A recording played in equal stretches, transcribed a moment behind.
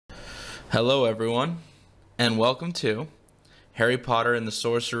Hello everyone, and welcome to Harry Potter and the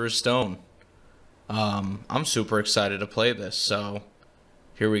Sorcerer's Stone. I'm super excited to play this, so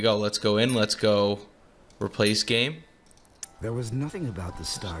here we go. Let's go in, let's go replace game. There was nothing about the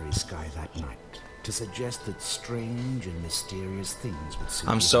starry sky that night to suggest that strange and mysterious things would soon.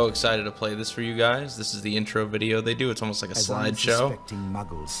 I'm so excited to play this for you guys. This is the intro video they do. It's almost like a slideshow.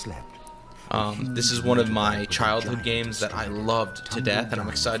 Muggles slept. This is one of my childhood games that I loved to death, and I'm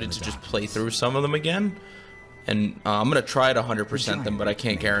excited to just play through some of them again. And I'm going to try to 100% them, but I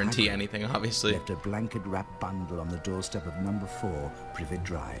can't guarantee anything, obviously. Left a blanket-wrapped bundle on the doorstep of number 4, Privet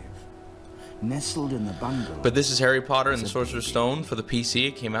Drive. Nestled in the bundle. But this is Harry Potter and the Sorcerer's Stone for the PC.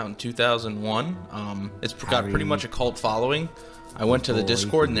 It came out in 2001. It's got pretty much a cult following. I went to the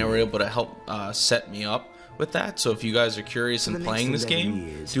Discord, and they were able to help set me up with that. So if you guys are curious in playing this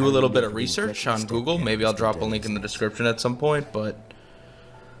game, do a little bit of research on Google. Maybe I'll drop a link in the description at some point. But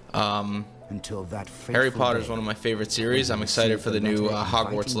Harry Potter is one of my favorite series. I'm excited for the new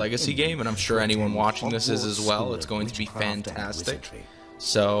Hogwarts Legacy game, and I'm sure anyone watching this is as well. It's going to be fantastic.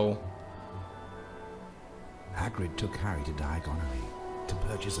 So Hagrid took Harry to Diagon Alley to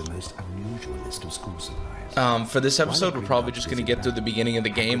purchase a most unusual list of school supplies. For this episode, we're probably just going to get through the beginning of the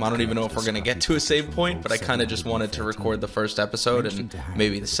game. I don't even know if we're going to get to a save point, but I kind of just wanted to record the first episode and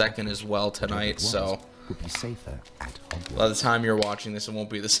maybe the second as well tonight, so by the time you're watching this, it won't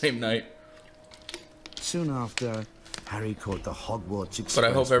be the same night. Soon after, Harry caught the Hogwarts Express. But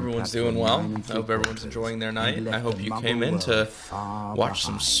I hope everyone's doing well. I hope everyone's enjoying their night. I hope you came in to watch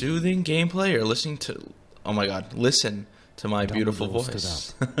some soothing gameplay or listening to, oh my god, listen to my beautiful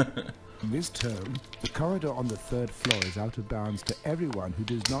voice. This term, the corridor on the 3rd floor is out of bounds to everyone who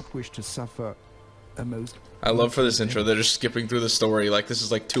does not wish to suffer a most... I love for this intro, they're just skipping through the story like this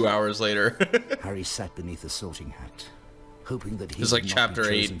is like 2 hours later. Harry sat beneath a sorting hat, hoping that he was like chapter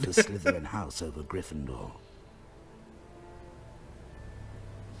 8 for Slytherin house over Gryffindor.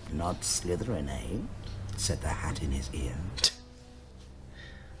 Not Slytherin, eh? Said the hat in his ear.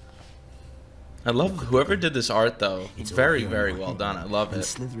 I love whoever did this art though. It's very, very well done. I love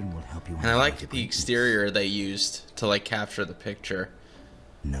it. And I like the exterior they used to like capture the picture.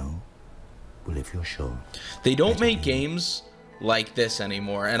 No? Well, if you're sure. They don't make games like this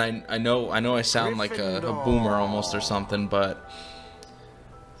anymore. And I know I sound like a boomer almost or something, but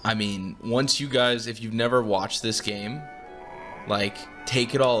I mean, once you guys, if you've never watched this game, like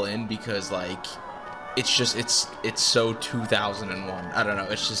take it all in, because like it's just it's so 2001. I don't know,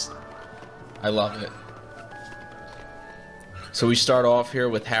 it's just, I love it. So we start off here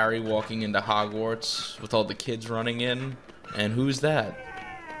with Harry walking into Hogwarts with all the kids running in. And who's that?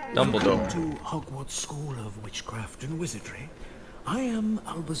 Dumbledore. Welcome to Hogwarts School of Witchcraft and Wizardry. I am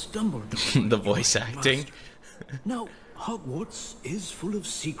Albus Dumbledore. The voice acting. Now, Hogwarts is full of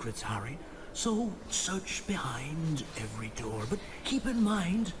secrets, Harry. So search behind every door. But keep in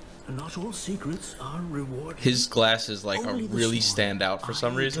mind, not all secrets are rewarded. His glasses like are really stand out for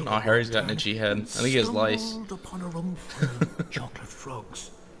some reason. Oh, Harry's got an itchy head. I think he has lice. Upon a room full of chocolate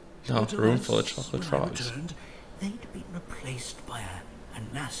frogs. Oh, a room full of chocolate frogs. Returned, they'd been replaced by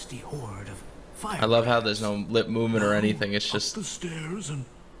a nasty horde of fire. I love how there's no lip movement or anything. It's just up the stairs and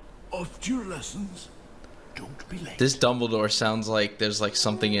off to your lessons. Don't be late. This Dumbledore sounds like there's like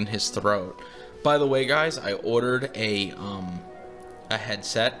something in his throat. By the way, guys, I ordered a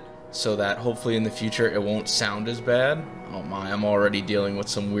headset so that hopefully in the future it won't sound as bad. Oh my, I'm already dealing with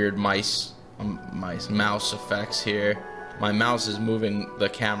some weird mouse effects here. My mouse is moving the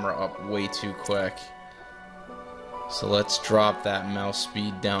camera up way too quick. So let's drop that mouse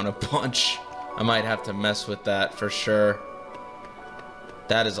speed down a bunch. I might have to mess with that for sure.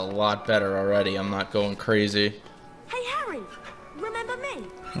 That is a lot better already. I'm not going crazy. Hey Harry, remember me?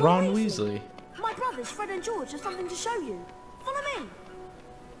 Ron Weasley. My brothers Fred and George have something to show you. Follow me.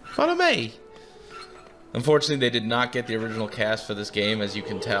 Follow me. Unfortunately, they did not get the original cast for this game, as you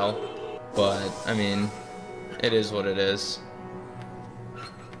can tell. But, I mean, it is what it is.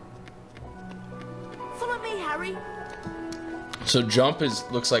 Follow me, Harry. So jump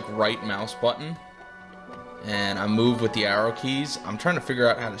looks like right mouse button. And I move with the arrow keys. I'm trying to figure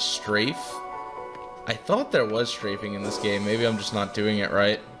out how to strafe. I thought there was strafing in this game. Maybe I'm just not doing it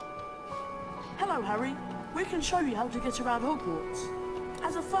right. Hello, Harry. We can show you how to get around Hogwarts.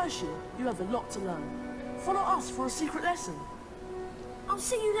 As a first year, you have a lot to learn. Follow us for a secret lesson. I'll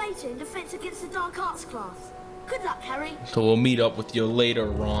see you later in Defense Against the Dark Arts class. Good luck, Harry. So we'll meet up with you later,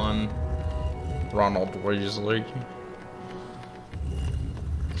 Ronald Weasley.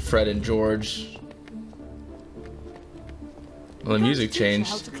 Fred and George. Well, the music changed.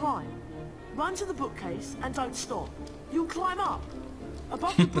 How to climb. Run to the bookcase and don't stop. You'll climb up.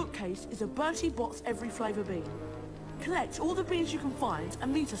 Above the bookcase is a Bertie Bott's every flavour bean. Collect all the beans you can find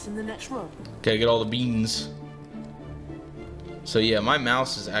and meet us in the next room. Okay, get all the beans. So yeah, my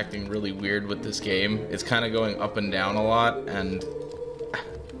mouse is acting really weird with this game. It's kind of going up and down a lot, and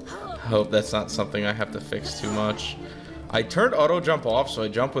I hope that's not something I have to fix too much. I turned auto jump off, so I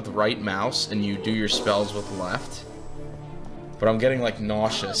jump with right mouse and you do your spells with left. But I'm getting like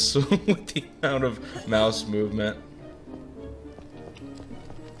nauseous with the amount of mouse movement.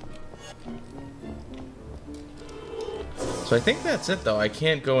 So I think that's it though. I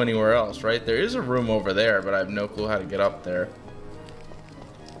can't go anywhere else, right? There is a room over there, but I have no clue how to get up there.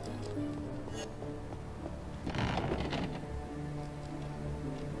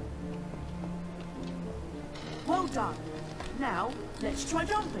 Well done. Now, let's try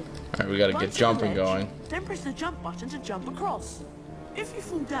jumping. Alright, we gotta get jumping going. Then press the jump button to jump across. If you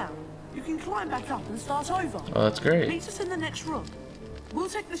fall down, you can climb back up and start over. Oh, that's great. Meet us in the next room. We'll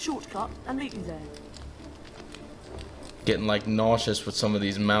take the shortcut and meet you there. Getting like nauseous with some of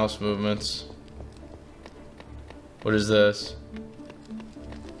these mouse movements. What is this?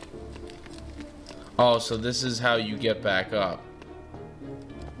 Oh, so this is how you get back up.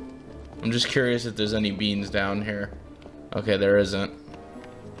 I'm just curious if there's any beans down here. Okay, there isn't.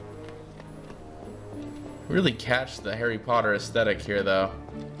 Really catch the Harry Potter aesthetic here, though.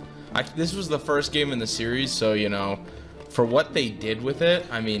 This was the first game in the series, so, you know, for what they did with it,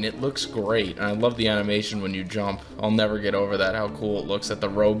 I mean, it looks great. And I love the animation when you jump. I'll never get over that, how cool it looks at the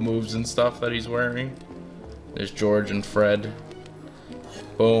robe moves and stuff that he's wearing. There's George and Fred.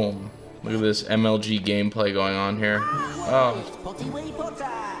 Boom. Look at this MLG gameplay going on here. Oh.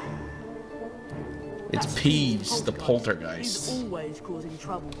 It's Peeves, the poltergeist. He's always causing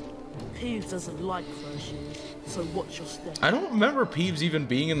trouble. Peeves doesn't like fresh years, so watch your step. I don't remember Peeves even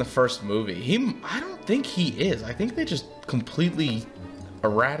being in the first movie. I don't think he is. I think they just completely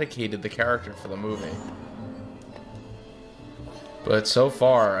eradicated the character for the movie. But so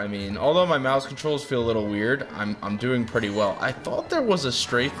far, I mean, although my mouse controls feel a little weird, I'm doing pretty well. I thought there was a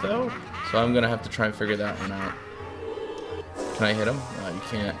strafe though, so I'm gonna have to try and figure that one out. Can I hit him? No, you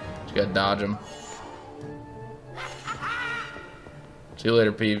can't. You gotta dodge him. See you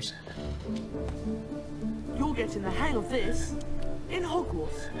later, Peeves. You're getting the hang of this. In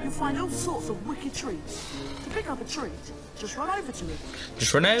Hogwarts, you'll find all sorts of wicked treats. To pick up a treat, just run over to it.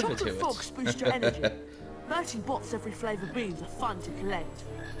 Just run over to Chocolate it. frogs boost your energy. 30 bots every flavour beans are fun to collect.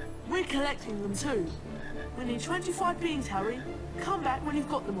 We're collecting them too. We need 25 beans, Harry. Come back when you've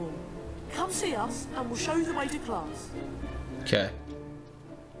got them all. Come see us and we'll show you the way to class. Okay.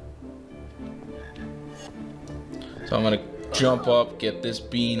 So I'm gonna jump up, get this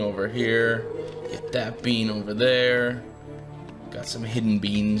bean over here, get that bean over there. Got some hidden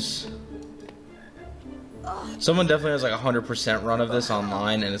beans. Someone definitely has like 100% run of this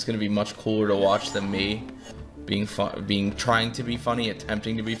online, and it's gonna be much cooler to watch than me trying to be funny,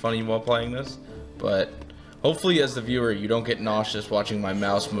 attempting to be funny while playing this. But hopefully, as the viewer, you don't get nauseous watching my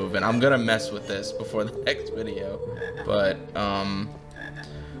mouse move, and I'm gonna mess with this before the next video. But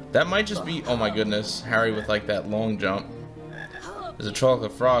that might just be, oh my goodness, Harry with like that long jump. There's a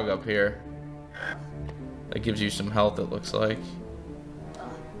chocolate frog up here. That gives you some health, it looks like.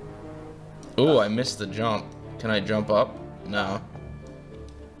 Ooh, I missed the jump. Can I jump up? No.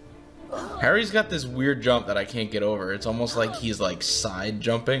 Harry's got this weird jump that I can't get over. It's almost like he's like side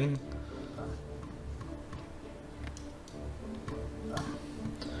jumping.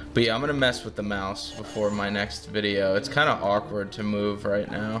 But yeah, I'm gonna mess with the mouse before my next video. It's kind of awkward to move right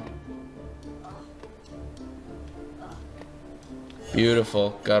now.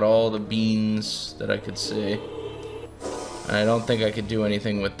 Beautiful. Got all the beans that I could see. And I don't think I could do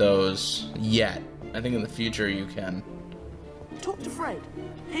anything with those yet. I think in the future you can. Talk to Fred.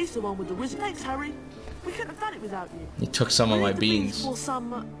 He's the one with the wizard. Thanks, Harry. We couldn't have done it without you. He took some of my beans. For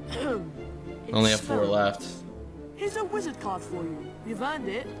some, Only have 4 left. Here's a wizard card for you. You've earned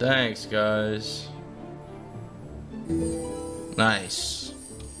it. Thanks, guys. Nice.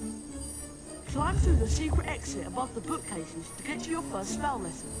 Climb through the secret exit above the bookcases to get to your first spell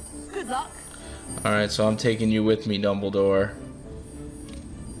lesson. Good luck. Alright, so I'm taking you with me, Dumbledore.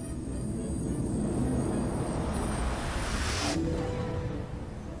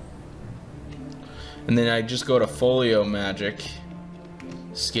 And then I just go to Folio Magic.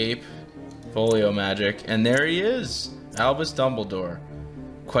 Escape. Folio Magic. And there he is. Albus Dumbledore.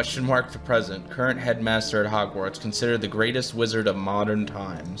 Question mark to present. Current headmaster at Hogwarts. Considered the greatest wizard of modern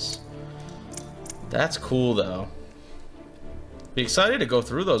times. That's cool, though. Be excited to go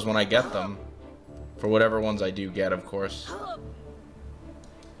through those when I get them. For whatever ones I do get, of course.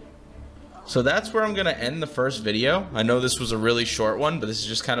 So that's where I'm going to end the first video. I know this was a really short one, but this is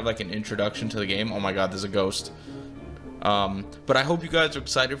just kind of like an introduction to the game. Oh my god, there's a ghost. But I hope you guys are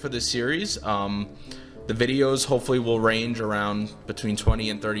excited for this series. The videos hopefully will range around between 20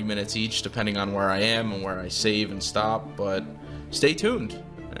 and 30 minutes each, depending on where I am and where I save and stop. But stay tuned,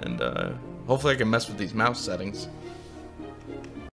 and hopefully I can mess with these mouse settings.